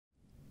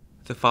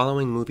The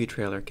following movie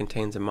trailer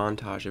contains a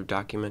montage of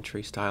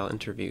documentary-style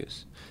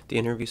interviews. The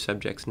interview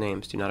subjects'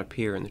 names do not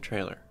appear in the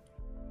trailer.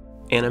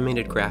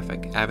 Animated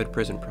graphic, AVID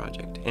prison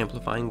project,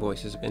 amplifying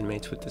voices of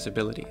inmates with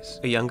disabilities.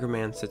 A younger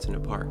man sits in a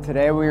park.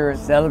 Today we were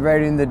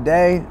celebrating the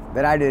day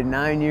that I did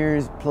 9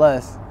 years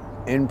plus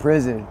in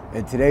prison,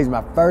 and today's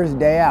my first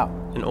day out.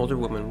 An older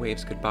woman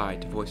waves goodbye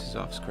to voices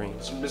off screen.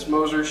 Miss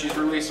Moser, she's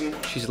releasing.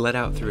 She's led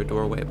out through a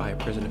doorway by a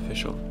prison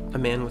official. A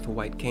man with a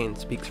white cane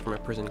speaks from a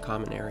prison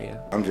common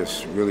area. I'm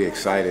just really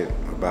excited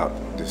about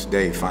this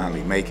day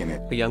finally making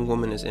it. A young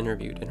woman is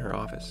interviewed in her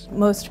office.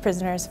 Most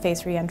prisoners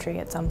face reentry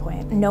at some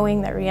point.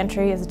 Knowing that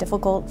reentry is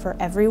difficult for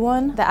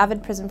everyone, the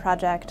AVID Prison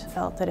Project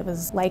felt that it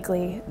was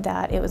likely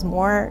that it was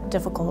more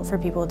difficult for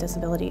people with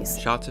disabilities.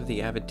 Shots of the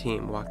AVID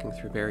team walking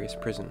through various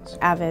prisons.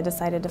 AVID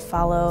decided to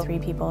follow 3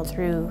 people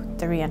through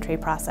the reentry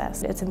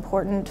process. It's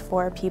important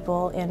for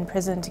people in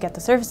prison to get the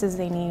services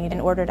they need in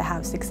order to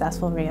have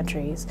successful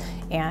reentries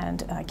and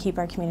keep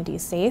our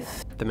communities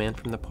safe. The man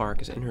from the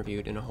park is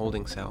interviewed in a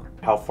holding cell.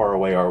 How far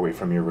away are we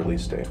from your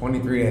release date?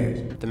 23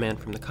 days. The man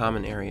from the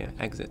common area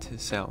exits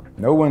his cell.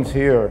 No one's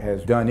here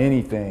has done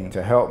anything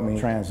to help me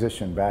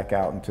transition back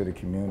out into the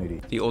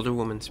community. The older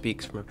woman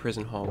speaks from a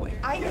prison hallway.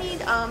 I need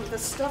the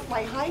stuff,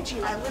 my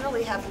hygiene. I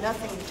literally have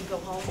nothing to go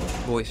home with.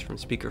 Voice from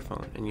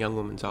speakerphone in young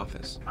woman's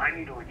office. I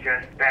need to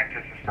adjust back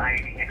to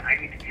society, and I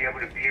need to be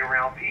able to be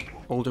around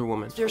people. Older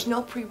woman. There's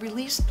no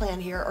pre-release plan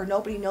here, or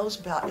nobody knows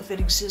about if it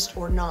exists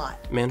or not.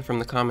 Man from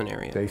the common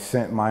area. They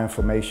sent my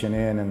information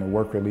in and the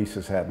work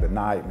releases have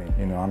denied me.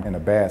 You know, I'm in a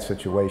bad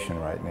situation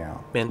right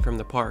now. Man from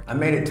the park. I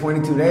made it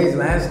 22 days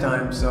last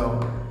time, so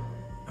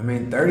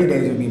 30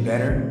 days would be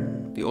better.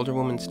 The older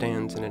woman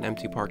stands in an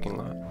empty parking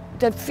lot.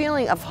 That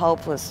feeling of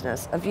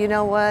hopelessness, of you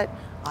know what,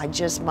 I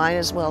just might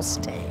as well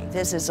stay.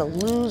 This is a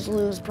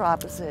lose-lose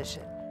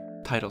proposition.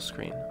 Title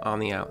screen, On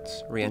the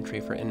Outs,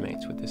 Reentry for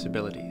Inmates with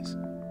Disabilities.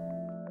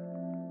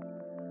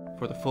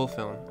 For the full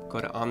film,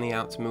 go to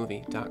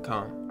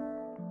ontheoutsmovie.com.